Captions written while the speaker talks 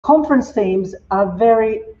conference themes are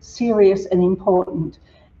very serious and important.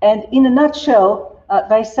 And in a nutshell,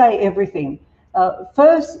 they say everything.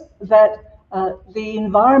 First, that the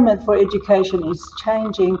environment for education is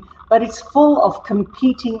changing, but it's full of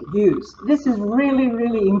competing views. This is really,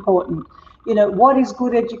 really important. You know, what is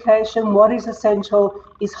good education, what is essential,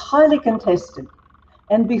 is highly contested.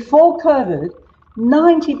 And before COVID,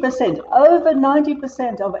 90%, over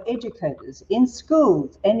 90% of educators in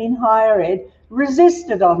schools and in higher ed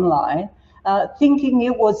resisted online, thinking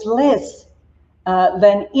it was less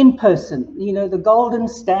than in-person. You know, the golden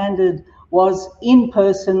standard was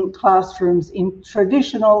in-person classrooms in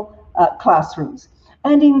traditional classrooms.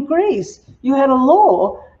 And in Greece, you had a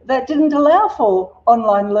law that didn't allow for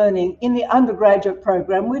online learning in the undergraduate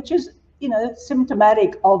program, which is, you know,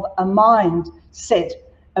 symptomatic of a mindset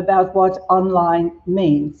about what online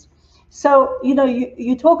means. So, you know,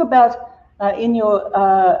 you talk about in your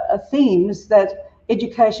themes that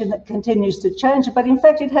education continues to change, but in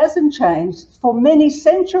fact it hasn't changed for many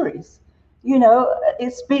centuries. You know,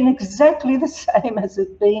 it's been exactly the same as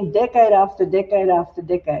it's been decade after decade after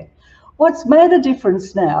decade. What's made a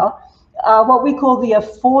difference now are what we call the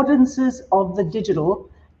affordances of the digital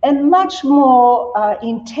and much more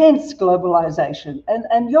intense globalization.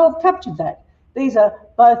 And you've captured that. These are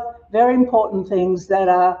both very important things that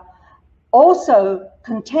are also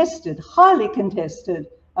contested, highly contested,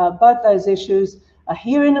 both those issues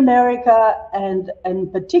here in America and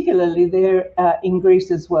particularly there in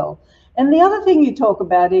Greece as well. And the other thing you talk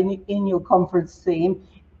about in your conference theme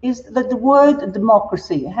is that the word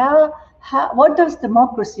democracy. What does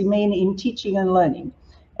democracy mean in teaching and learning?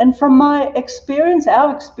 And from my experience,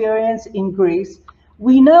 our experience in Greece,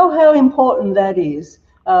 we know how important that is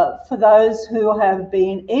for those who have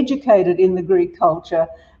been educated in the Greek culture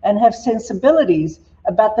and have sensibilities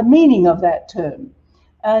about the meaning of that term.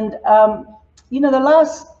 And you know, the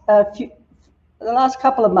last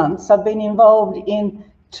couple of months, I've been involved in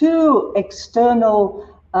 2 external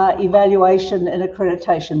evaluation and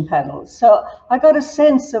accreditation panels. So I got a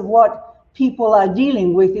sense of what people are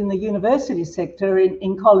dealing with in the university sector,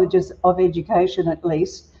 in colleges of education at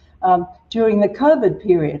least, during the COVID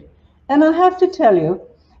period. And I have to tell you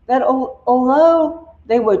that although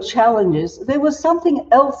there were challenges, there was something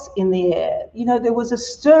else in the air. You know, there was a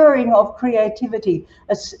stirring of creativity,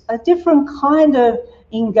 a different kind of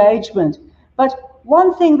engagement. But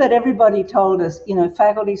one thing that everybody told us, you know,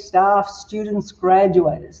 faculty, staff, students,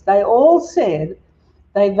 graduates, they all said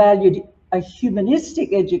they valued a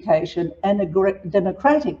humanistic education and a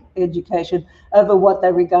democratic education over what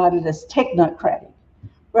they regarded as technocratic.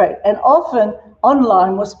 Right, and often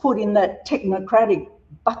online was put in that technocratic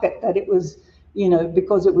bucket that it was, you know,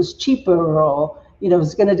 because it was cheaper or, you know, it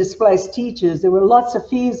was going to displace teachers. There were lots of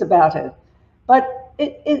fears about it. But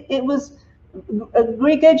it was,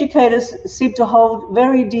 Greek educators seem to hold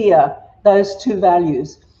very dear those 2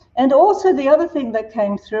 values. And also the other thing that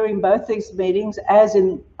came through in both these meetings, as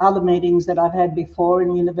in other meetings that I've had before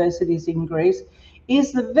in universities in Greece,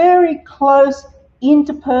 is the very close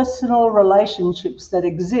interpersonal relationships that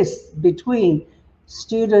exist between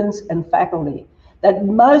students and faculty. That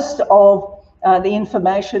most of the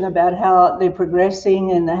information about how they're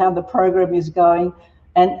progressing and how the program is going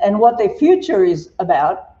and what their future is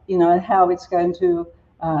about, you know, how it's going to,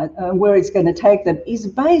 where it's going to take them, is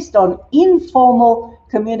based on informal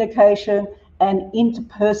communication and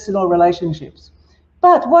interpersonal relationships.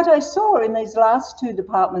 But what I saw in these last 2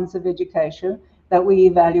 departments of education that we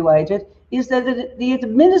evaluated is that the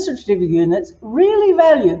administrative units really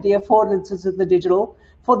valued the affordances of the digital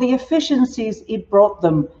for the efficiencies it brought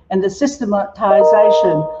them and the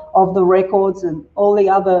systematization of the records and all the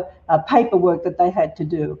other paperwork that they had to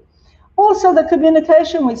do. Also, the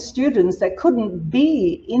communication with students that couldn't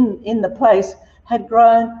be in the place had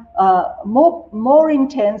grown more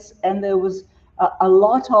intense, and there was a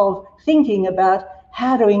lot of thinking about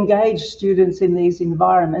how to engage students in these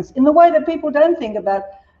environments in the way that people don't think about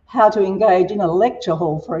how to engage in a lecture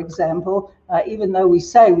hall, for example, even though we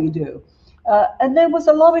say we do. And there was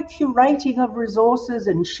a lot of curating of resources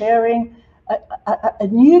and sharing, a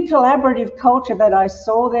new collaborative culture that I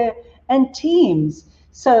saw there, and teams.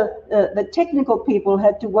 So the technical people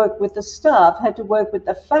had to work with the staff, had to work with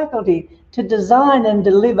the faculty to design and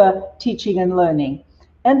deliver teaching and learning.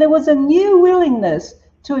 And there was a new willingness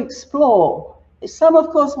to explore. Some, of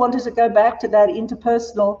course, wanted to go back to that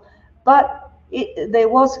interpersonal, but there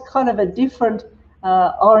was kind of a different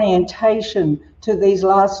orientation to these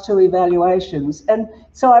last 2 evaluations. And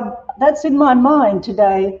so that's in my mind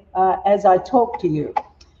today as I talk to you.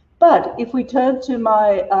 But if we turn to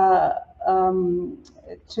my, I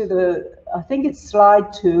think it's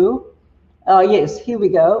slide 2, Oh, yes, here we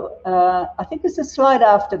go. I think it's a slide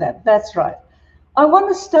after that. That's right. I want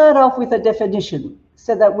to start off with a definition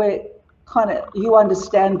so that you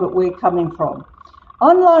understand where we're coming from.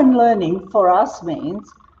 Online learning for us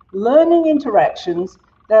means learning interactions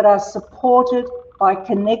that are supported by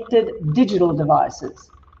connected digital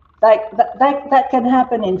devices. That can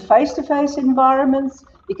happen in face-to-face environments.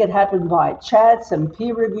 It can happen by chats and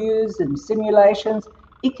peer reviews and simulations.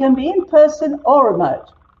 It can be in person or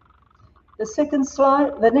remote.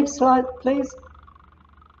 The next slide, please.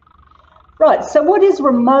 Right, so what is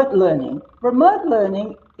remote learning? Remote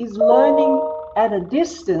learning is learning at a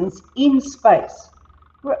distance in space.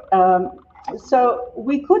 So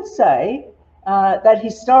we could say that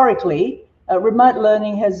historically, remote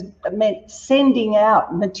learning has meant sending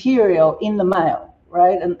out material in the mail,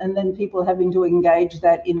 right? And then people having to engage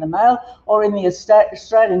that in the mail, or in the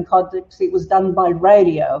Australian context, it was done by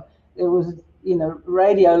radio. There was,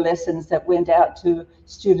 radio lessons that went out to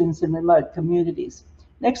students in remote communities.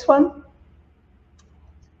 Next one.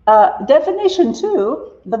 Definition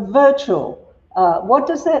 2, the virtual. What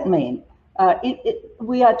does that mean?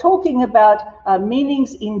 We are talking about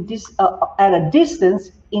meanings at a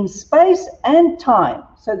distance in space and time.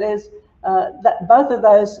 So there's both of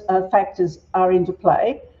those factors are into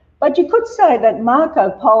play. But you could say that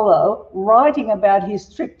Marco Polo, writing about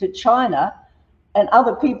his trip to China and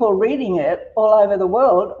other people reading it all over the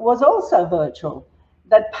world, was also virtual.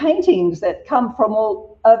 That paintings that come from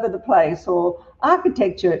all over the place, or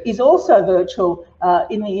architecture, is also virtual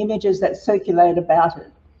in the images that circulate about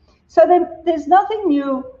it. So there's nothing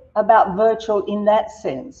new about virtual in that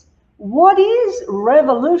sense. What is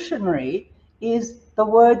revolutionary is the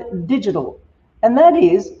word digital, and that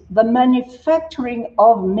is the manufacturing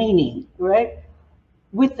of meaning, right?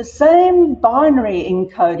 With the same binary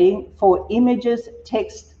encoding for images,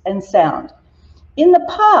 text, and sound. In the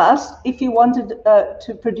past, if you wanted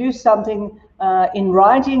to produce something in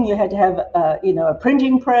writing, you had to have a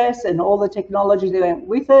printing press and all the technology that went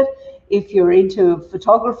with it. If you're into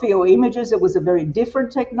photography or images, it was a very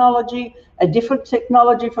different technology,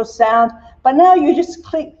 for sound. But now you just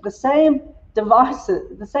click the same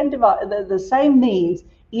devices, the same means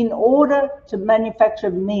in order to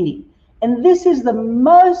manufacture meaning. And this is the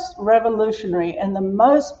most revolutionary and the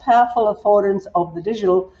most powerful affordance of the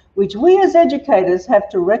digital, which we as educators have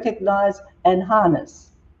to recognize and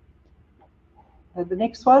harness. The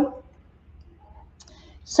next one.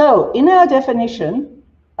 So in our definition,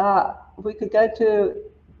 we could go to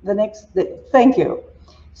the next, thank you.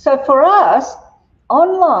 So for us,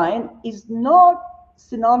 online is not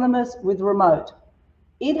synonymous with remote.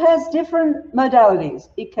 It has different modalities.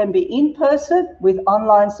 It can be in person with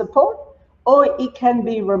online support, or it can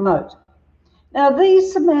be remote. Now,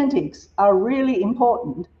 these semantics are really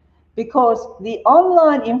important because the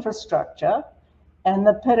online infrastructure and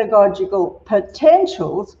the pedagogical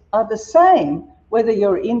potentials are the same whether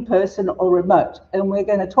you're in person or remote. And we're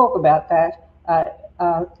going to talk about that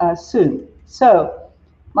soon. So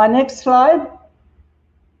my next slide.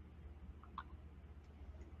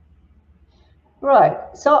 Right,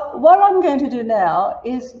 so what I'm going to do now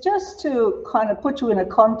is just to kind of put you in a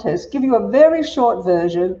context, give you a very short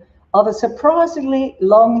version of a surprisingly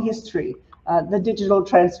long history, the digital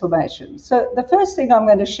transformation. So the first thing I'm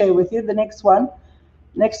going to share with you, the next one,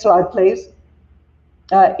 next slide please,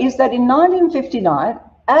 is that in 1959,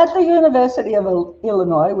 at the University of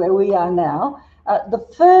Illinois, where we are now, the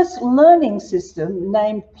first learning system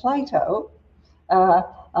named Plato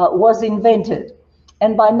was invented.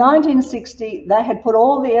 And by 1960, they had put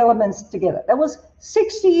all the elements together. That was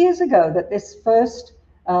 60 years ago that this first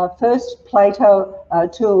Plato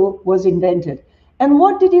tool was invented. And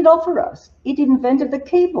what did it offer us? It invented the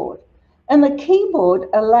keyboard. And the keyboard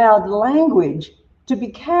allowed language to be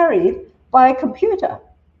carried by a computer.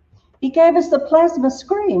 It gave us the plasma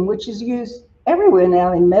screen, which is used everywhere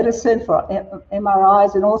now in medicine for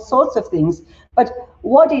MRIs and all sorts of things. But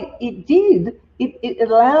what it did, it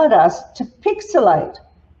allowed us to pixelate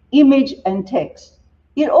image and text.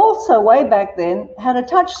 It also, way back then, had a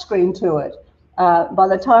touch screen to it. By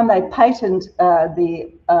the time they patented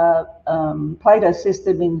the Plato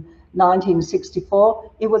system in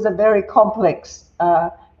 1964, it was a very complex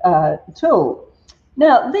tool.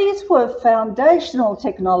 Now, these were foundational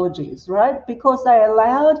technologies, right? Because they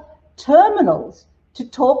allowed terminals to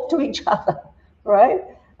talk to each other, right?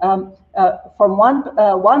 From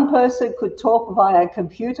one person could talk via a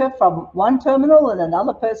computer from one terminal, and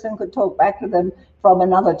another person could talk back to them from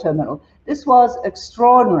another terminal. This was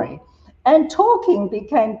extraordinary. And talking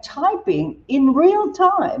became typing in real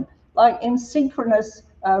time, like in synchronous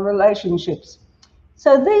relationships.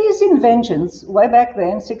 So these inventions, way back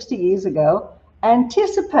then, 60 years ago,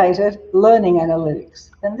 anticipated learning analytics.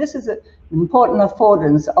 And this is an important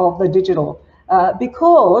affordance of the digital,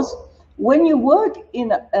 because when you work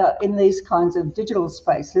in these kinds of digital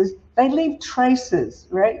spaces, they leave traces,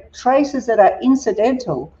 right? Traces that are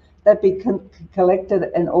incidental, that be collected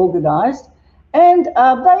and organized. And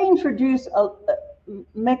they introduce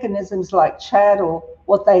mechanisms like chat, or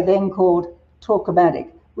what they then called talkomatic,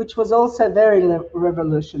 which was also very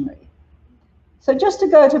revolutionary. So just to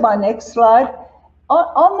go to my next slide,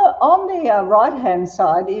 on the right-hand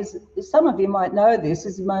side is, some of you might know this,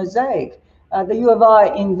 is Mosaic. The U of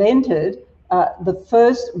I invented the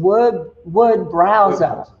first word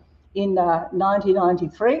browser in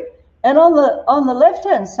 1993. And on the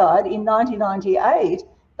left-hand side, in 1998,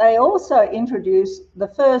 they also introduced the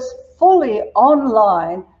first fully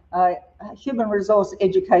online human resource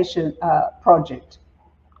education project.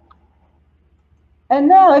 And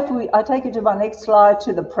now, if I take you to my next slide,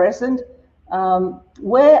 to the present,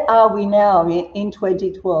 where are we now in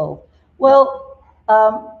 2012? Well,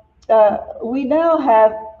 we now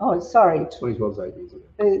have, 2012 is 8 years ago.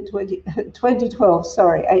 2012,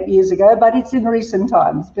 sorry, 8 years ago, but it's in recent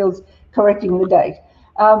times. Bill's correcting the date.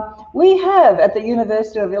 We have at the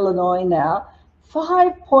University of Illinois now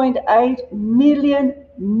 5.8 million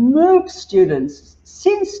MOOC students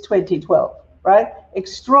since 2012, right?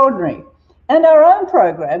 Extraordinary. And our own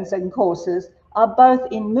programs and courses are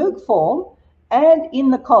both in MOOC form and in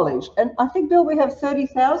the college. And I think, Bill, we have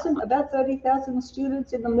 30,000, about 30,000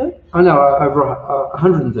 students in the MOOC. Oh no, over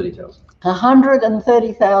 130,000.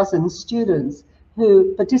 130,000 students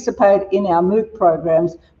who participate in our MOOC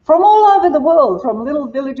programs from all over the world, from little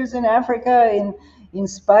villages in Africa, in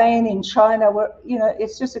Spain, in China, where, you know,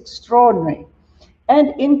 it's just extraordinary.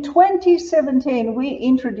 And in 2017, we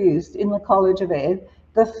introduced in the College of Ed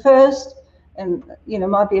the first, and you know,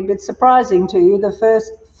 might be a bit surprising to you, the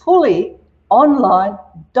first fully online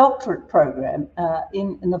doctorate program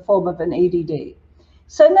in the form of an EDD.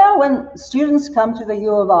 So now when students come to the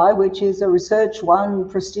U of I, which is a research one,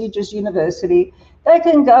 prestigious university, they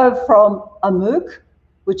can go from a MOOC,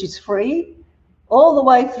 which is free, all the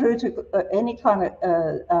way through to any kind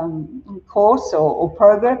of course or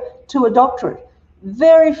program, to a doctorate.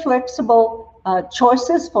 Very flexible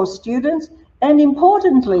choices for students, and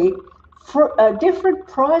importantly, for different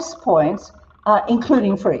price points,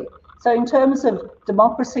 including free. So in terms of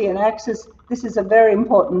democracy and access, this is a very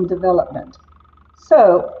important development.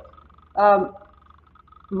 So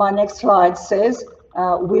my next slide says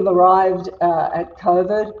we've arrived at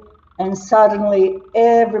COVID, and suddenly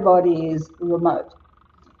everybody is remote.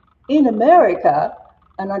 In America,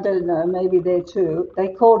 and I don't know, maybe there too, they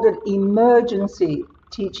called it emergency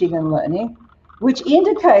teaching and learning, which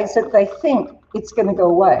indicates that they think it's going to go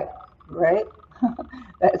away, right?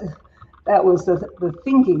 That was the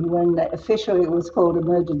thinking when officially it was called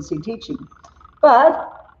emergency teaching.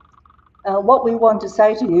 But what we want to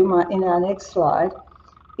say to you in our next slide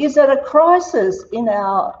is that a crisis in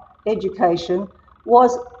our education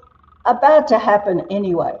was about to happen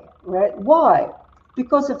anyway, right? Why?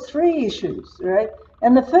 Because of three issues, right?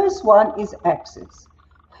 And the first one is access.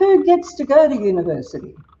 Who gets to go to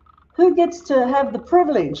university? Who gets to have the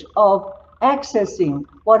privilege of accessing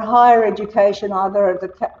what higher education, either at the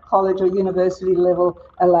college or university level,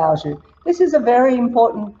 allows you? This is a very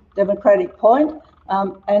important democratic point,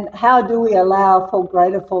 and how do we allow for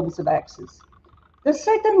greater forms of access? The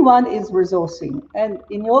second one is resourcing, and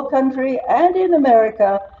in your country and in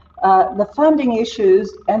America, the funding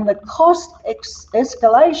issues and the cost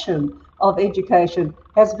escalation of education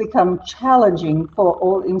has become challenging for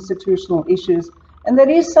all institutional issues, and that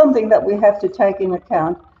is something that we have to take in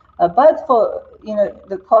account, both for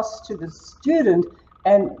the cost to the student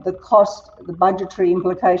and the budgetary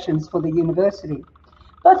implications for the university.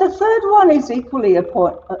 But the third one is equally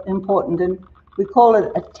important, and we call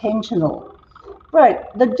it attentional. Right,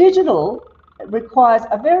 the digital requires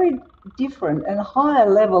a very different and higher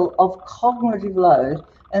level of cognitive load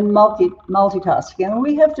and multitasking, and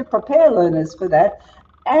we have to prepare learners for that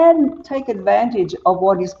and take advantage of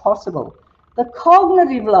what is possible. The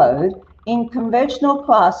cognitive load in conventional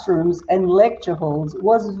classrooms and lecture halls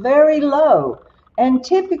was very low, and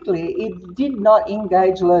typically it did not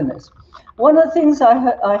engage learners. One of the things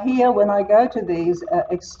I hear when I go to these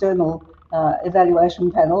external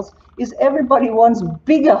evaluation panels is everybody wants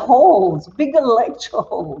bigger halls, bigger lecture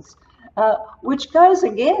halls, which goes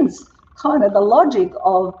against kind of the logic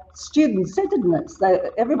of student-centeredness.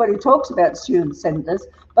 Everybody talks about student-centeredness,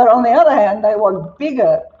 but on the other hand, they want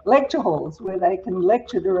bigger lecture halls where they can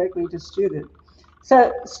lecture directly to students.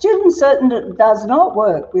 So student certainty does not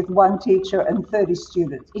work with one teacher and 30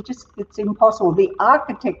 students. It's impossible. The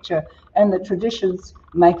architecture and the traditions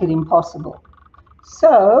make it impossible.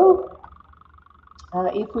 So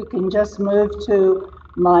if we can just move to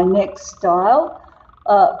my next style,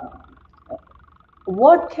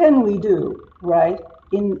 what can we do, right?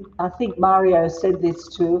 I think Mario said this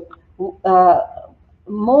too,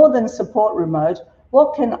 more than support remote,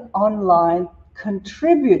 what can online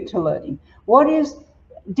contribute to learning? What is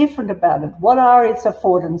different about it? What are its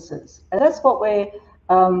affordances? And that's what we're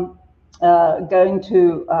going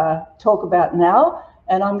to talk about now.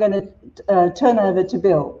 And I'm going to turn over to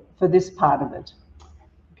Bill for this part of it.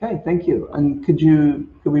 Okay, thank you. And could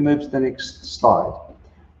we move to the next slide?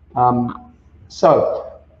 So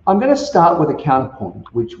I'm going to start with a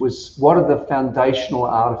counterpoint, which was what are the foundational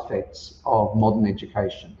artifacts of modern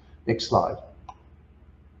education? Next slide.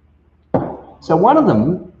 So one of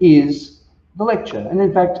them is the lecture, and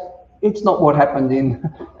in fact, it's not what happened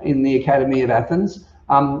in the Academy of Athens.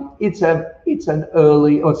 It's an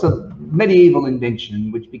early, or it's a medieval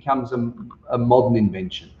invention which becomes a modern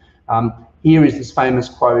invention. Here is this famous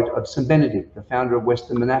quote of St. Benedict, the founder of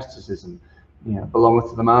Western monasticism. You know,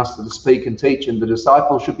 belongeth to the master to speak and teach, and the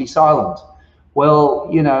disciple should be silent. Well,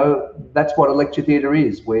 you know, that's what a lecture theatre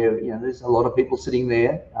is, where, you know, there's a lot of people sitting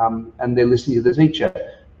there and they're listening to the teacher.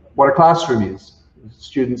 What a classroom is,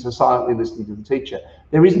 students are silently listening to the teacher.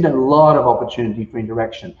 There isn't a lot of opportunity for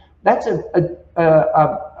interaction. That's a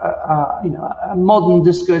modern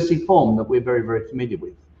discursive form that we're very, very familiar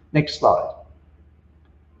with. Next slide.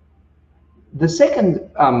 The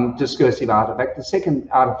second discursive artifact, the second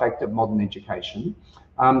artifact of modern education,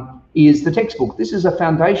 is the textbook. This is a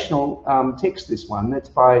foundational text, this one. It's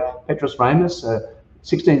by Petros Ramus, a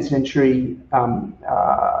 16th century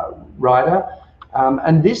writer.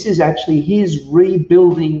 And this is actually his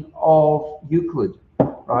rebuilding of Euclid,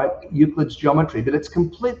 right? Euclid's geometry, but it's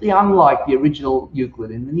completely unlike the original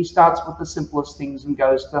Euclid. And then he starts with the simplest things and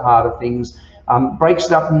goes to the harder things, breaks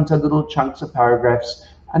it up into little chunks of paragraphs,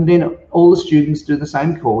 and then all the students do the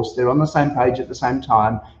same course. They're on the same page at the same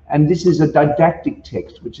time. And this is a didactic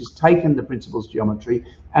text, which has taken the principles of geometry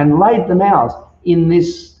and laid them out in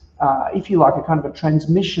this, if you like, a kind of a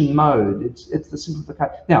transmission mode. It's the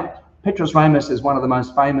simplification. Now, Petros Ramus is one of the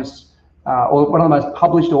most famous, or one of the most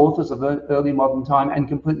published authors of early modern time, and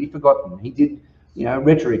completely forgotten. He did, you know,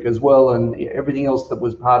 rhetoric as well, and everything else that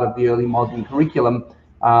was part of the early modern curriculum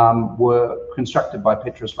were constructed by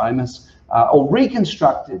Petros Ramus, or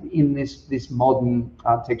reconstructed in this modern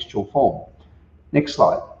textual form. Next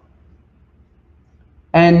slide.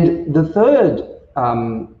 And the third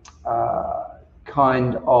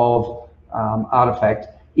kind of artifact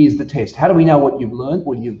is the test. How do we know what you've learned?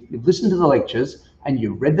 Well, you've listened to the lectures and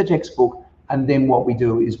you've read the textbook, and then what we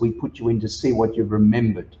do is we put you in to see what you've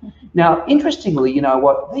remembered. Now, interestingly, you know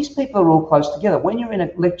what, these people are all close together. When you're in a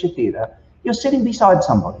lecture theatre, you're sitting beside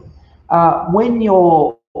somebody. When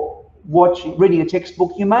you're reading a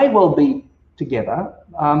textbook, you may well be together.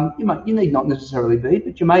 You need not necessarily be,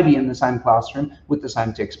 but you may be in the same classroom with the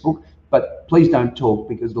same textbook, but please don't talk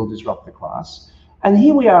because it'll disrupt the class. And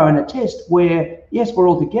here we are in a test where, yes, we're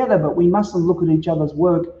all together, but we mustn't look at each other's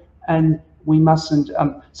work, and we mustn't.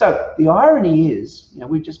 So the irony is, you know,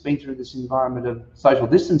 we've just been through this environment of social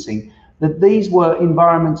distancing, that these were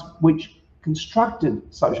environments which constructed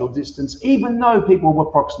social distance, even though people were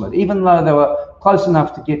proximate, even though they were close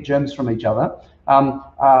enough to get germs from each other.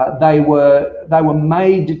 They were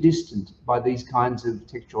made distant by these kinds of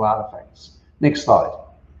textual artifacts. Next slide.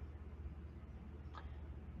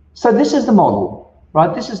 So this is the model,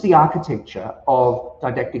 right? This is the architecture of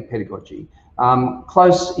didactic pedagogy.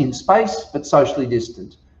 Close in space, but socially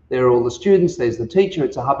distant. There are all the students, there's the teacher.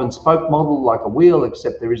 It's a hub and spoke model, like a wheel,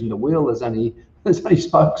 except there isn't a wheel, there's only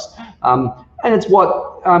spokes. And it's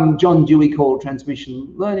what John Dewey called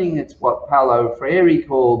transmission learning. It's what Paulo Freire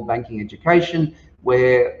called banking education,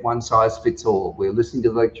 where one size fits all. We're listening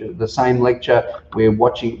to the same lecture, we're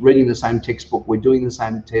reading the same textbook, we're doing the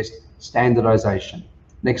same test, standardization.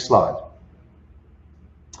 Next slide.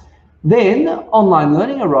 Then online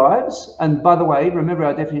learning arrives, and by the way, remember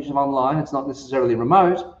our definition of online, it's not necessarily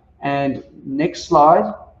remote. And next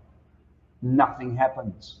slide, nothing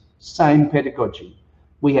happens. Same pedagogy.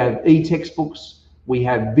 We have e-textbooks, we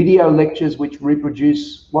have video lectures which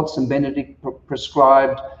reproduce what St. Benedict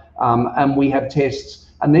prescribed, and we have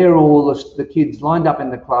tests, and they're all the kids lined up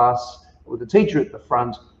in the class with the teacher at the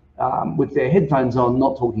front with their headphones on,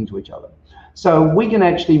 not talking to each other. So we can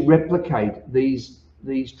actually replicate these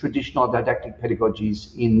traditional didactic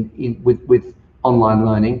pedagogies with online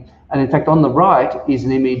learning. And in fact, on the right is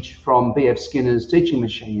an image from B.F. Skinner's teaching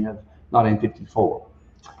machine of 1954.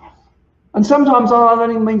 And sometimes online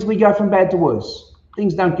learning means we go from bad to worse.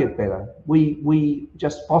 Things don't get better. We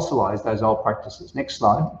just fossilize those old practices. Next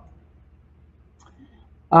slide.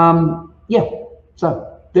 Yeah,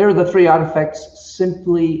 so there are the three artifacts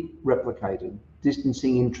simply replicated: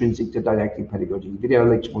 distancing, intrinsic to didactic pedagogy, video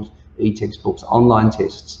lectures, e-textbooks, online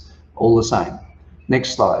tests, all the same.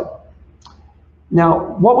 Next slide.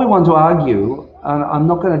 Now, what we want to argue, and I'm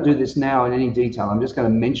not going to do this now in any detail, I'm just going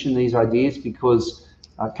to mention these ideas because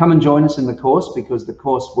come and join us in the course, because the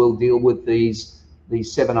course will deal with these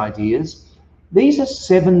 7 ideas. These are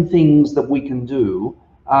 7 things that we can do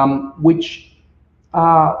which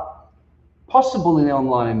are possible in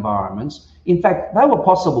online environments. In fact, they were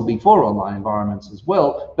possible before online environments as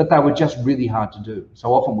well, but they were just really hard to do.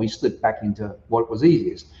 So often we slip back into what was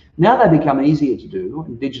easiest. Now they become easier to do,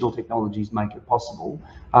 and digital technologies make it possible.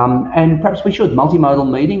 And perhaps we should. Multimodal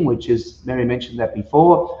meeting, which is, Mary mentioned that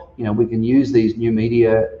before, you know, we can use these new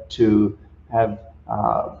media to have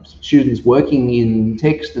students working in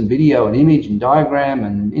text and video and image and diagram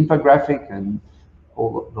and infographic and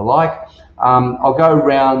all the like. I'll go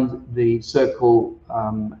around the circle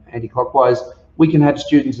anti-clockwise. We can have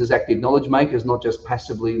students as active knowledge makers, not just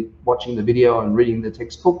passively watching the video and reading the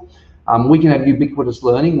textbook. We can have ubiquitous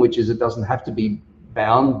learning, which is it doesn't have to be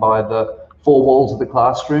bound by the 4 walls of the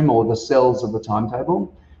classroom or the cells of the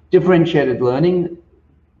timetable. Differentiated learning,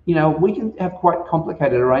 you know, we can have quite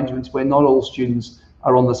complicated arrangements where not all students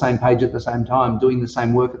are on the same page at the same time, doing the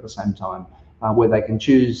same work at the same time, where they can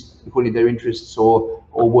choose according to their interests or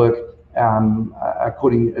work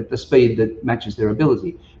according at the speed that matches their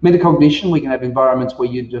ability. Metacognition, we can have environments where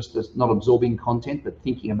you're just not absorbing content, but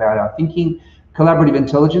thinking about our thinking. Collaborative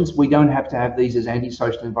intelligence, we don't have to have these as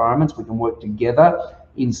anti-social environments. We can work together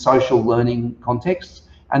in social learning contexts.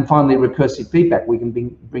 And finally, recursive feedback. We can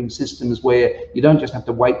bring systems where you don't just have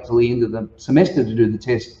to wait till the end of the semester to do the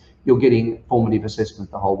test, you're getting formative assessment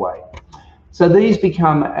the whole way. So these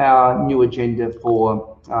become our new agenda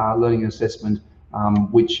for learning and assessment,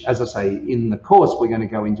 which, as I say, in the course, we're going to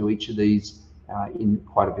go into each of these in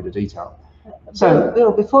quite a bit of detail. So,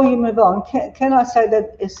 Bill, before you move on, can I say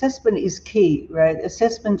that assessment is key, right?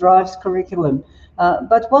 Assessment drives curriculum.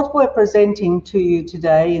 But what we're presenting to you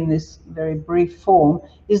today in this very brief form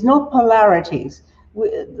is not polarities.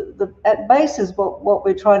 At basis, what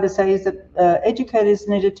we're trying to say is that educators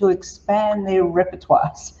needed to expand their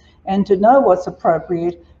repertoires and to know what's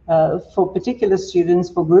appropriate for particular students,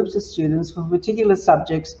 for groups of students, for particular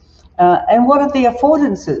subjects, and what are the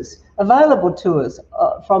affordances available to us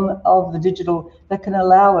of the digital that can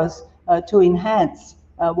allow us to enhance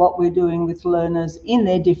what we're doing with learners in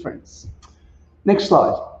their difference. Next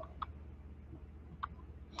slide.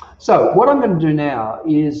 So what I'm going to do now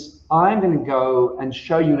is I'm going to go and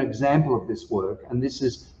show you an example of this work, and this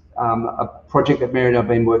is a project that Mary and I have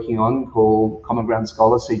been working on called Common Ground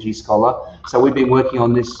Scholar, CG Scholar. So we've been working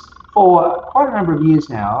on this for quite a number of years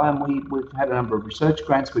now, and we've had a number of research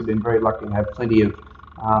grants. We've been very lucky to have plenty of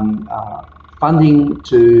funding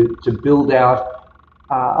to build out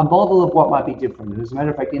a model of what might be different. And as a matter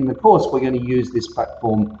of fact, in the course, we're going to use this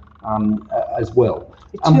platform as well.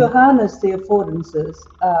 To harness the affordances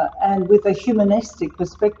and with a humanistic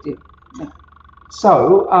perspective.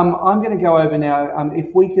 So I'm going to go over now.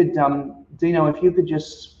 If we could, Dino, if you could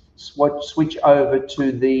just switch over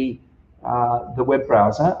to the web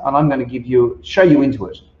browser, and I'm going to show you into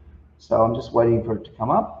it. So I'm just waiting for it to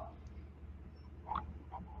come up,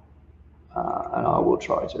 and I will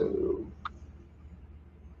try to.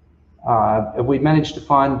 Have we managed to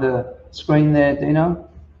find the screen there, Dino?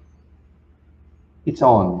 It's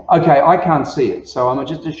on. Okay, I can't see it, so I'm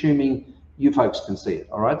just assuming you folks can see it.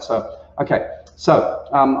 All right. So okay. So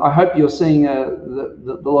I hope you're seeing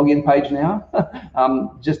the login page now.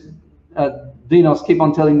 Dinos, keep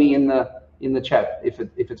on telling me in the chat if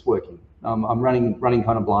it's working. I'm running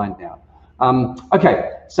kind of blind now.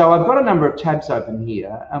 Okay, so I've got a number of tabs open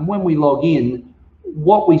here, and when we log in,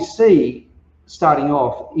 what we see starting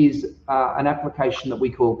off is an application that we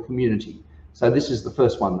call Community. So this is the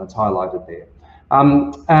first one that's highlighted there.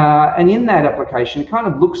 And in that application, it kind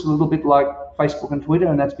of looks a little bit like Facebook and Twitter,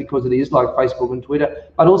 and that's because it is like Facebook and Twitter,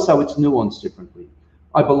 but also it's nuanced differently.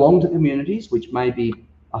 I belong to communities, which may be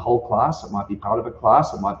a whole class, it might be part of a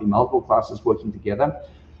class, it might be multiple classes working together.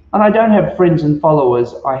 And I don't have friends and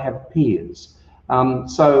followers, I have peers.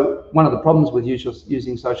 So one of the problems with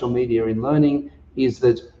using social media in learning is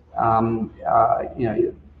that you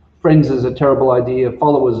know, friends is a terrible idea,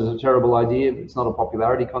 followers is a terrible idea, it's not a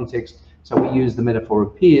popularity context, so we use the metaphor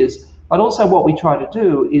of peers. But also what we try to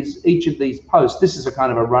do is each of these posts, this is a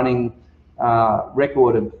kind of a running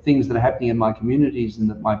record of things that are happening in my communities and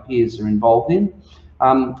that my peers are involved in.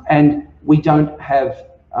 And we don't have,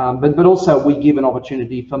 but also we give an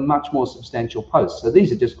opportunity for much more substantial posts. So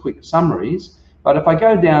these are just quick summaries. But if I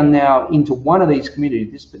go down now into one of these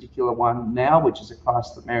communities, this particular one now, which is a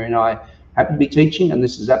class that Mary and I happen to be teaching, and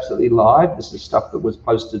this is absolutely live. This is stuff that was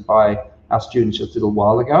posted by our students just a little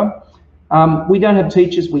while ago. We don't have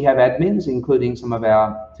teachers, we have admins, including some of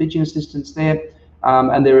our teaching assistants there.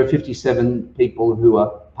 And there are 57 people who are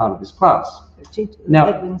part of this class.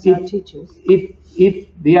 Now, admins are teachers. If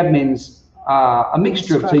the admins are a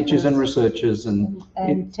mixture of teachers and researchers and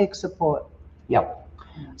tech support. Yep.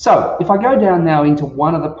 So if I go down now into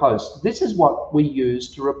one of the posts, this is what we use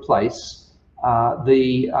to replace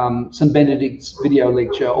the St. Benedict's video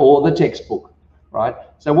lecture or the textbook, right?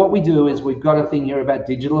 So what we do is we've got a thing here about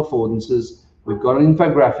digital affordances, we've got an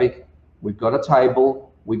infographic, we've got a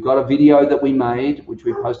table, we've got a video that we made, which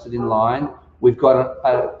we posted in line, we've got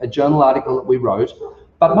a journal article that we wrote,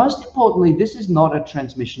 but most importantly, this is not a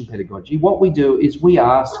transmission pedagogy. What we do is we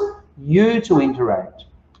ask you to interact.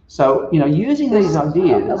 So, you know, using these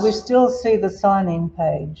ideas... We still see the sign-in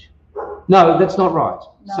page. No, that's not right.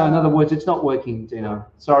 No. So in other words, it's not working, Dino.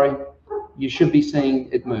 Sorry, you should be seeing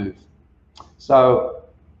it move. So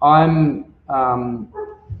I'm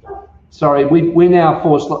sorry, we're now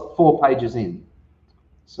four pages in.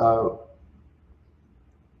 So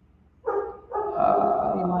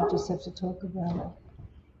you might just have to talk about it.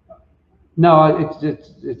 No,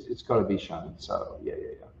 it's got to be shown. So yeah.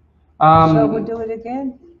 Shall we do it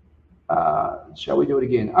again? Shall we do it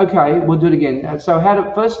again? Okay, we'll do it again. So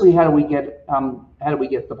firstly, how do we get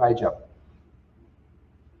the page up?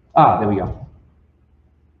 Ah, there we go.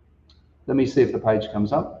 Let me see if the page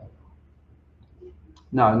comes up.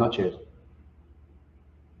 No, not yet.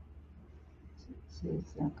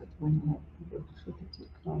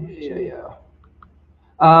 Yeah.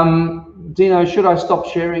 Dino, should I stop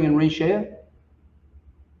sharing and reshare?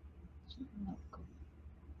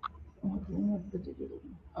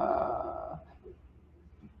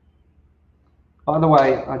 By the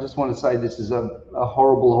way, I just want to say this is a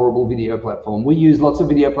horrible, horrible video platform. We use lots of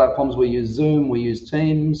video platforms. We use Zoom, we use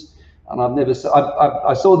Teams, and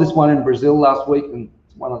I saw this one in Brazil last week, and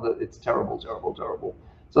it's terrible, terrible, terrible.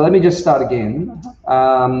 So let me just start again.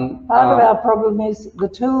 Part of our problem is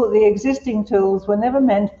the existing tools were never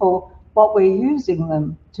meant for what we're using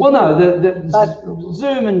them to do. No,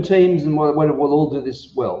 Zoom and Teams and whatever will all do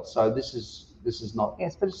this well. So this is not.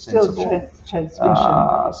 Yes, but it's sensible. still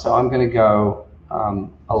transmission. So I'm going to go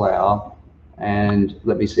allow, and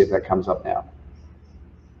let me see if that comes up now.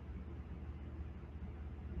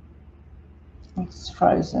 It's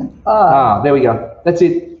frozen. There we go. That's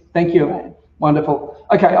it. Thank you. Right. Wonderful.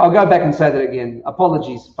 Okay, I'll go back and say that again.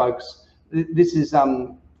 Apologies, folks. This is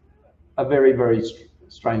a very, very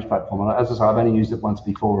strange platform. As I say, I've only used it once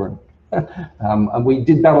before, and we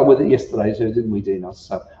did battle with it yesterday, so didn't we, Dinos?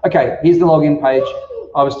 So, okay, here's the login page.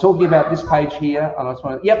 I was talking about this page here, and I just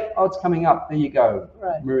wanted, it's coming up. There you go.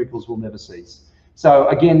 Right. Miracles will never cease. So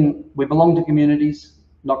again, we belong to communities,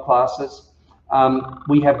 not classes.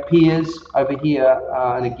 We have peers over here,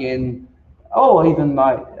 and again, even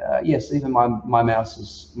my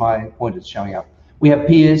mouse my pointer's showing up. We have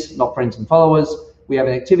peers, not friends and followers. We have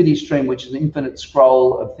an activity stream, which is an infinite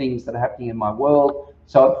scroll of things that are happening in my world.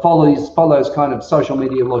 So it follows kind of social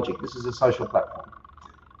media logic. This is a social platform.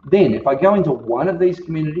 Then if I go into one of these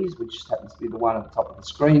communities, which happens to be the one at the top of the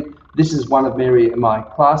screen, this is one of Mary and my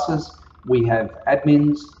classes. We have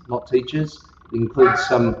admins, not teachers. It includes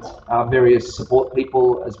some various support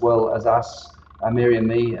people as well as us, Mary and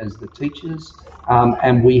me as the teachers.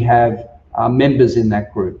 And we have members in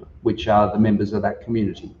that group, which are the members of that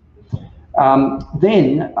community.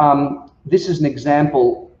 This is an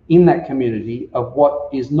example in that community of what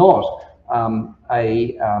is not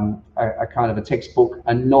a kind of a textbook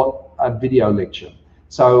and not a video lecture.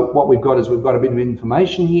 So what we've got is we've got a bit of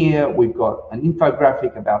information here. We've got an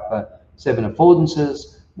infographic about the 7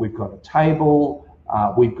 affordances. We've got a table.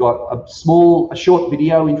 We've got a short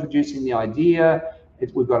video introducing the idea.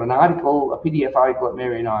 We've got an article, a PDF article that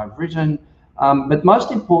Mary and I have written. But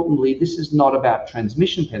most importantly, this is not about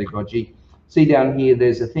transmission pedagogy. See down here,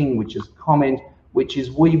 there's a thing which is comment, which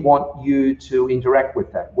is we want you to interact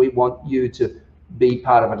with that. We want you to be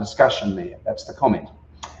part of a discussion there. That's the comment.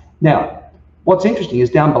 Now, what's interesting is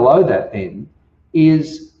down below that then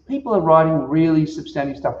is people are writing really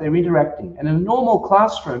substantive stuff. They're interacting. And in a normal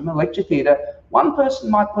classroom, a lecture theatre, one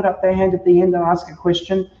person might put up their hand at the end and ask a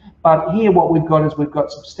question. But here what we've got is we've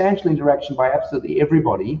got substantial interaction by absolutely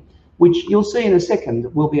everybody. which you'll see in a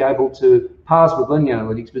second, we'll be able to parse with learning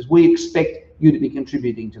analytics because we expect you to be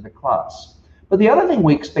contributing to the class. But the other thing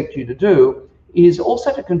we expect you to do is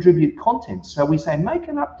also to contribute content. So we say, make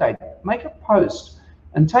an update, make a post,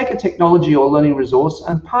 and take a technology or learning resource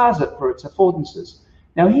and parse it for its affordances.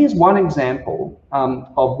 Now, here's one example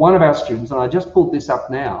of one of our students, and I just pulled this up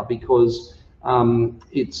now because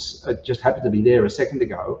it just happened to be there a second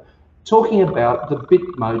ago, talking about the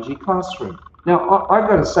Bitmoji classroom. Now, I've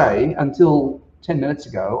got to say, until 10 minutes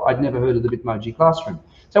ago, I'd never heard of the Bitmoji classroom.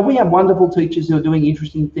 So we have wonderful teachers who are doing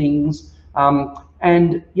interesting things,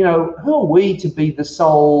 and you know, who are we to be the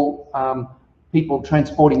sole people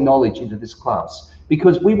transporting knowledge into this class?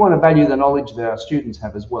 Because we want to value the knowledge that our students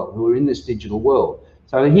have as well, who are in this digital world.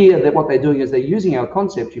 So here, what they're doing is they're using our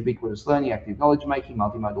concept, ubiquitous learning, active knowledge making,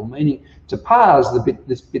 multimodal meaning, to parse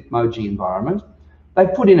this Bitmoji environment. They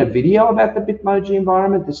put in a video about the Bitmoji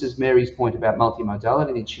environment. This is Mary's point about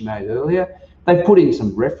multimodality that she made earlier. They put in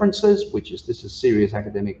some references, this is serious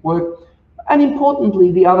academic work. And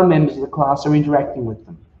importantly, the other members of the class are interacting with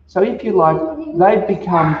them. So if you like, they've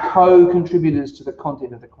become co-contributors to the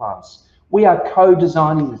content of the class. We are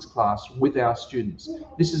co-designing this class with our students.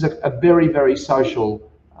 This is a very, very social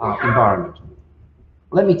environment.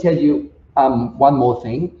 Let me tell you one more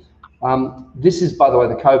thing. This is, by the way,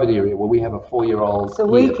 the COVID area where we have a 4-year-old. It's a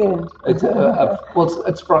weekend. It's a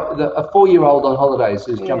 4-year-old on holidays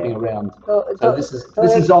who's jumping around. So this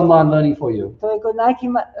is online learning for you.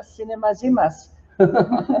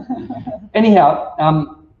 Anyhow,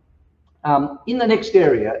 in the next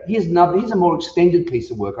area, here's a more extended piece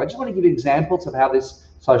of work. I just want to give examples of how this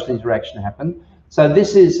social interaction happened. So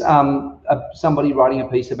this is somebody writing a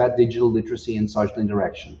piece about digital literacy and social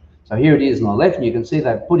interaction. So here it is on the left, and you can see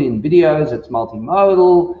they've put in videos. It's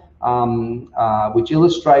multimodal, which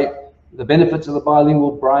illustrate the benefits of the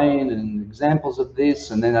bilingual brain and examples of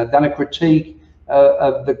this. And then they've done a critique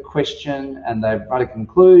of the question, and they've run a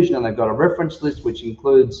conclusion, and they've got a reference list which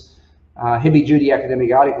includes heavy-duty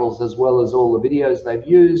academic articles as well as all the videos they've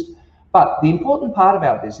used. But the important part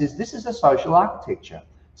about this is a social architecture.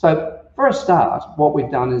 So for a start, what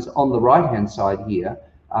we've done is on the right-hand side here,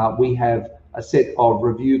 we have a set of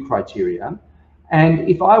review criteria. And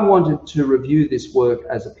if I wanted to review this work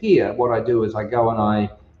as a peer, what I do is I go and I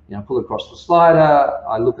pull across the slider,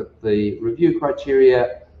 I look at the review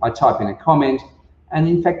criteria, I type in a comment, and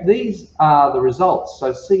in fact, these are the results.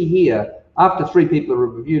 So see here, after 3 people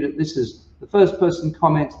have reviewed it, this is the first person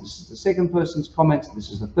comments, this is the second person's comments, this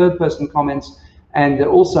is the third person comments, and it's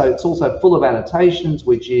also full of annotations,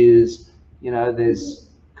 which is, there's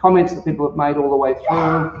comments that people have made all the way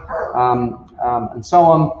through, and so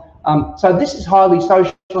on. So this is highly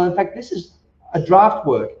social. In fact, this is a draft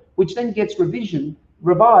work, which then gets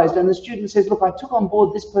revised, and the student says, look, I took on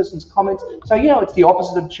board this person's comments. So, it's the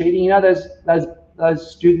opposite of cheating.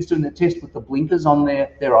 Those students doing the test with the blinkers on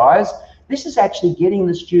their eyes. This is actually getting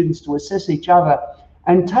the students to assess each other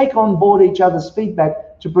and take on board each other's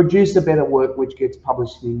feedback to produce a better work which gets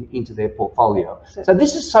published into their portfolio. So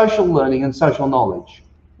this is social learning and social knowledge.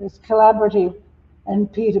 This collaborative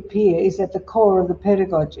and peer-to-peer is at the core of the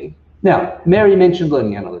pedagogy. Now, Mary mentioned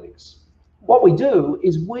learning analytics. What we do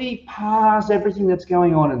is we parse everything that's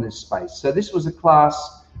going on in this space. So this was a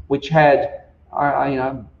class which had,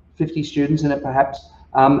 50 students in it perhaps.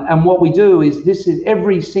 And what we do is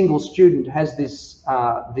every single student has this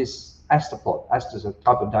ASTA plot. ASTA is a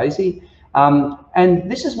type of daisy.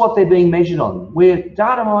 And this is what they're being measured on. We're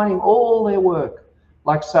data mining all their work,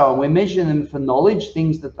 like so, and we're measuring them for knowledge,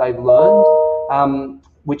 things that they've learned,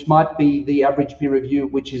 which might be the average peer review,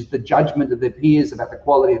 which is the judgment of their peers about the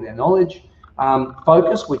quality of their knowledge,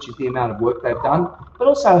 focus, which is the amount of work they've done, but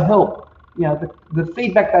also help, the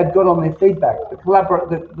feedback they've got on their feedback,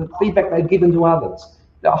 the feedback they've given to others.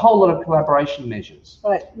 A whole lot of collaboration measures.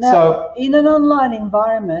 Right. Now, so, in an online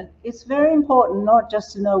environment, it's very important not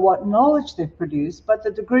just to know what knowledge they've produced, but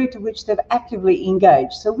the degree to which they've actively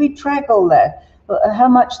engaged. So we track all that, how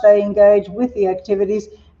much they engage with the activities,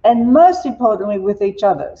 and most importantly, with each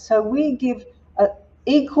other. So we give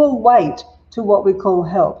equal weight to what we call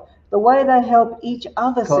help, the way they help each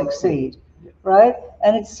other succeed, right?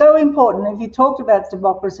 And it's so important. If you talk about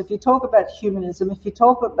democracy, if you talk about humanism, if you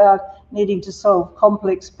talk about needing to solve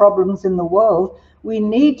complex problems in the world, we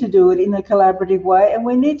need to do it in a collaborative way, and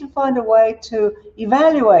we need to find a way to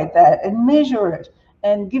evaluate that and measure it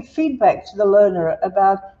and give feedback to the learner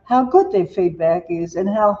about how good their feedback is and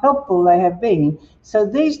how helpful they have been. So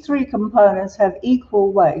these 3 components have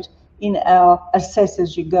equal weight in our assess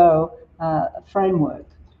as you go framework.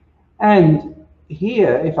 And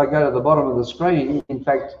here, if I go to the bottom of the screen, in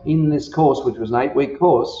fact, in this course, which was an 8-week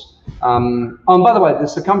course, and by the way, the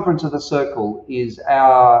circumference of the circle is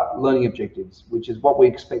our learning objectives, which is what we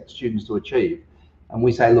expect students to achieve. And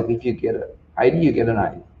we say, look, if you get an 80, you get an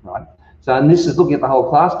A, right? So, and this is looking at the whole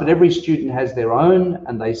class, but every student has their own,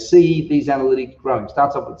 and they see these analytics growing.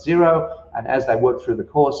 Starts off with 0, and as they work through the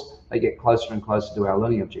course, they get closer and closer to our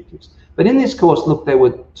learning objectives. But in this course, look, there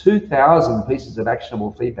were 2,000 pieces of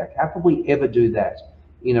actionable feedback. How could we ever do that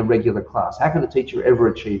in a regular class? How could a teacher ever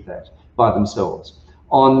achieve that by themselves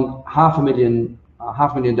on half a million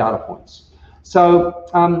data points? So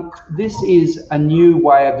this is a new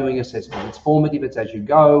way of doing assessment. It's formative, it's as you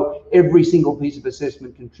go. Every single piece of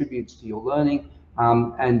assessment contributes to your learning,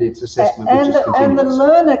 and it's assessment which is continuous. And the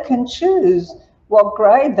learner can choose what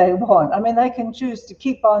grade they want. I mean, they can choose to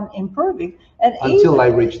keep on improving. And until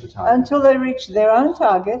they reach the target. Until they reach their own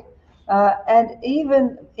target. And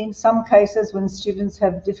even in some cases when students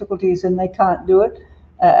have difficulties and they can't do it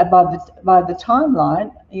by the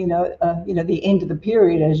timeline, the end of the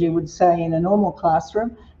period, as you would say in a normal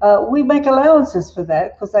classroom, we make allowances for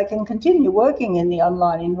that because they can continue working in the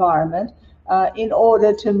online environment in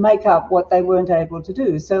order to make up what they weren't able to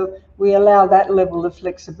do. So we allow that level of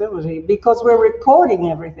flexibility because we're recording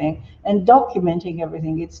everything and documenting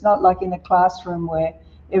everything. It's not like in a classroom where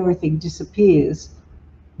everything disappears.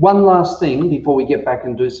 One last thing before we get back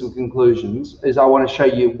and do some conclusions is I want to show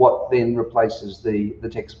you what then replaces the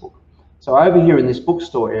textbook. So over here in this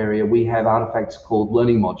bookstore area, we have artifacts called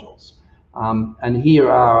learning modules. And here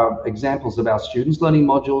are examples of our students' learning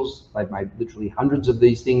modules. They've made literally hundreds of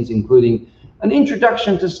these things, including an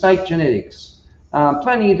introduction to snake genetics,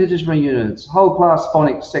 planning interdisciplinary units, whole class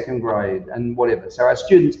phonics, 2nd grade, and whatever. So our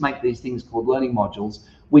students make these things called learning modules,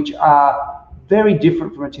 which are very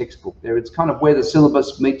different from a textbook. It's kind of where the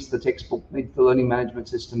syllabus meets the textbook, meets the learning management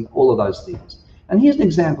system, all of those things. And here's an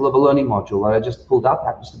example of a learning module that I just pulled up,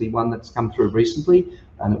 happens to be one that's come through recently,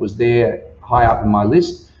 and it was there high up in my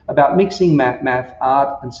list, about mixing math,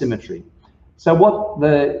 art, and symmetry. So what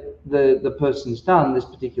the person's done, this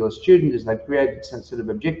particular student, is they've created some set of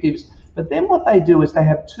objectives, but then what they do is they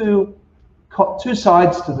have two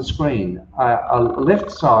sides to the screen, a left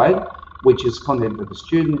side, which is content for the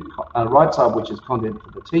student, right side, which is content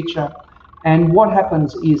for the teacher. And what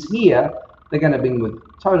happens is here, they're going to bring with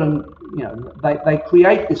totem, they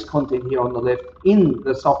create this content here on the left in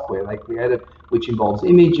the software they created, which involves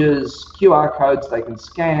images, QR codes they can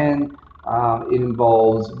scan, it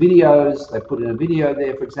involves videos, they put in a video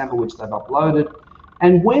there, for example, which they've uploaded.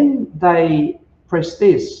 And when they press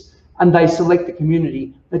this and they select the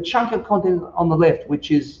community, the chunk of content on the left,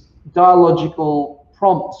 which is dialogical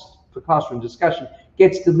prompts for classroom discussion,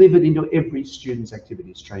 gets delivered into every student's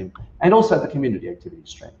activity stream and also the community activity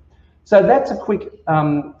stream. So that's a quick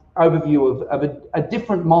overview of a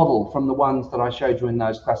different model from the ones that I showed you in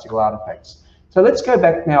those classical artifacts. So let's go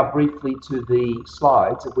back now briefly to the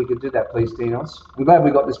slides, if we could do that please, Dinos. I'm glad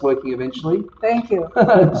we got this working eventually. Thank you.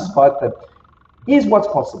 Despite that. Here's what's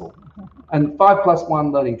possible. And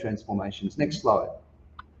 5+1 learning transformations. Next slide.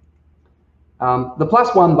 The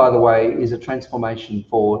 +1, by the way, is a transformation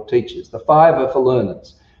for teachers. The 5 are for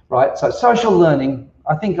learners, right? So social learning,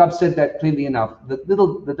 I think I've said that clearly enough.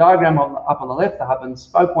 The diagram up on the left, the hub and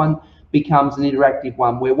spoke one, becomes an interactive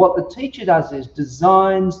one where what the teacher does is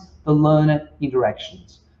designs the learner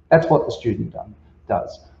interactions. That's what the student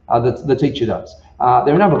does, the teacher does. There are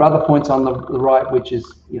a number of other points on the right, which is,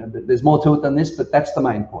 there's more to it than this, but that's the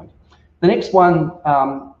main point. The next one,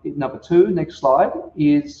 number 2, next slide,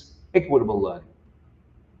 is equitable learning.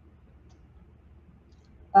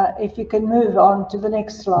 If you can move on to the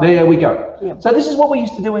next slide. There we go. Yeah. So this is what we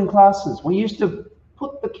used to do in classes. We used to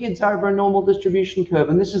put the kids over a normal distribution curve,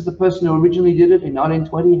 and this is the person who originally did it in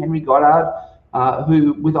 1920, Henry Goddard,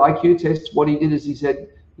 who with IQ tests, what he did is he said,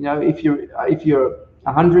 if you're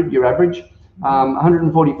 100, you're average.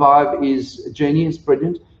 145 is genius,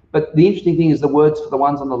 brilliant. But the interesting thing is the words for the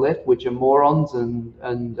ones on the left, which are morons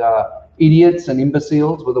and idiots and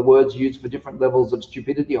imbeciles, were the words used for different levels of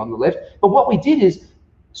stupidity on the left. But what we did is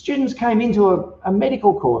students came into a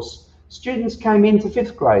medical course, students came into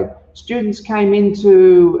 5th grade, students came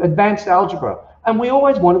into advanced algebra, and we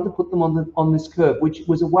always wanted to put them on this curve, which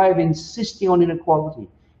was a way of insisting on inequality,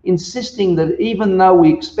 insisting that even though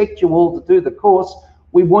we expect you all to do the course,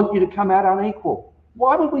 we want you to come out unequal.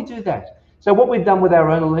 Why would we do that? So what we've done with our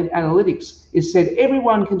own analytics is said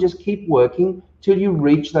everyone can just keep working till you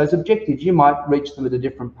reach those objectives. You might reach them at a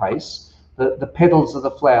different pace. The petals of the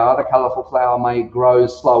flower, the colourful flower, may grow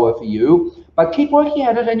slower for you, but keep working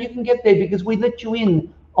at it and you can get there because we let you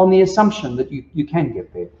in on the assumption that you can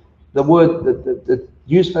get there. The word the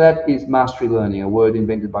use for that is mastery learning, a word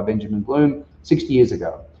invented by Benjamin Bloom 60 years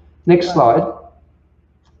ago. Next slide.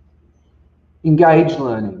 Engaged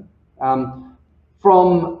learning.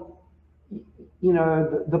 From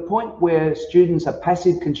the point where students are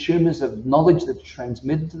passive consumers of knowledge that's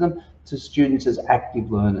transmitted to them, to students as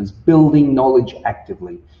active learners, building knowledge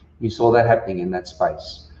actively. You saw that happening in that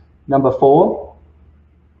space. Number 4,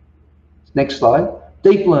 next slide,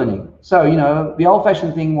 deep learning. So, the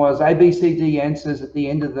old-fashioned thing was A, B, C, D answers at the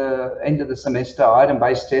end of the semester,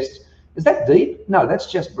 item-based test. Is that deep? No,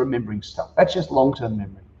 that's just remembering stuff. That's just long-term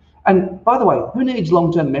memory. And by the way, who needs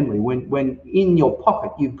long-term memory when in your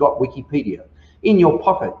pocket you've got Wikipedia? In your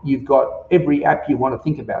pocket you've got every app you want to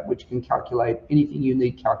think about, which can calculate anything you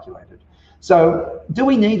need calculated. So do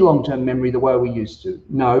we need long-term memory the way we used to?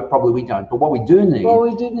 No, probably we don't. But what we do need,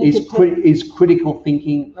 is critical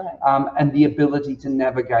thinking, right, and the ability to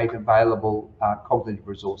navigate available cognitive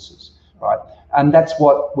resources, right? And that's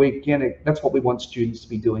what that's what we want students to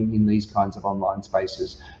be doing in these kinds of online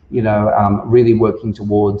spaces. Really working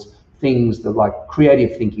towards things that like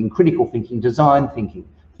creative thinking, critical thinking, design thinking,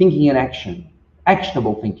 thinking in action,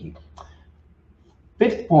 actionable thinking.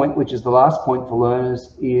 5th point, which is the last point for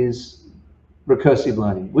learners, is recursive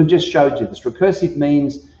learning. We've just showed you this. Recursive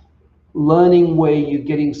means learning where you're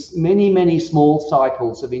getting many, many small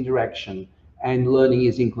cycles of interaction, and learning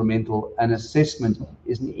is incremental, and assessment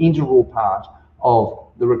is an integral part of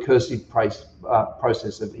the recursive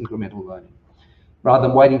process of incremental learning, rather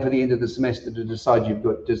than waiting for the end of the semester to decide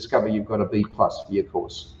discover you've got a B+ for your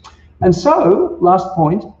course. And so, last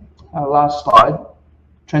point, last slide,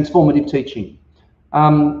 transformative teaching.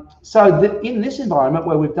 In this environment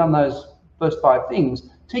where we've done those first 5 things,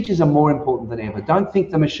 teachers are more important than ever. Don't think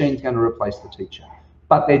the machine's going to replace the teacher,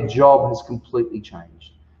 but their job has completely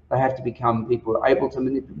changed. They have to become people able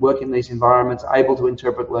to work in these environments, able to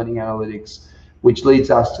interpret learning analytics, which leads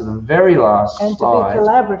us to the very last slide. And to be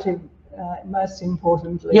collaborative, most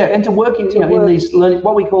importantly. Yeah, and to work in these learning,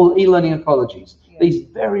 what we call e-learning ecologies, these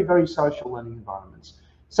very, very social learning environments.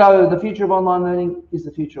 So the future of online learning is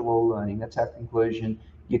the future of all learning. That's our conclusion.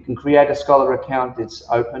 You can create a Scholar account. It's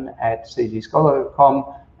open at cgscholar.com,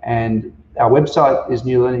 and our website is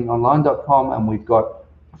newlearningonline.com, and we've got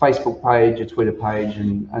a Facebook page, a Twitter page,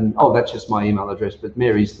 and oh, that's just my email address, but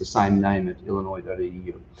Mary's the same name at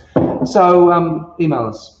illinois.edu. So email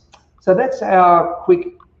us. So that's our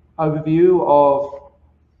quick overview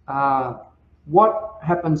of what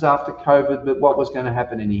happens after COVID, but what was going to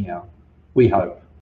happen anyhow, we hope.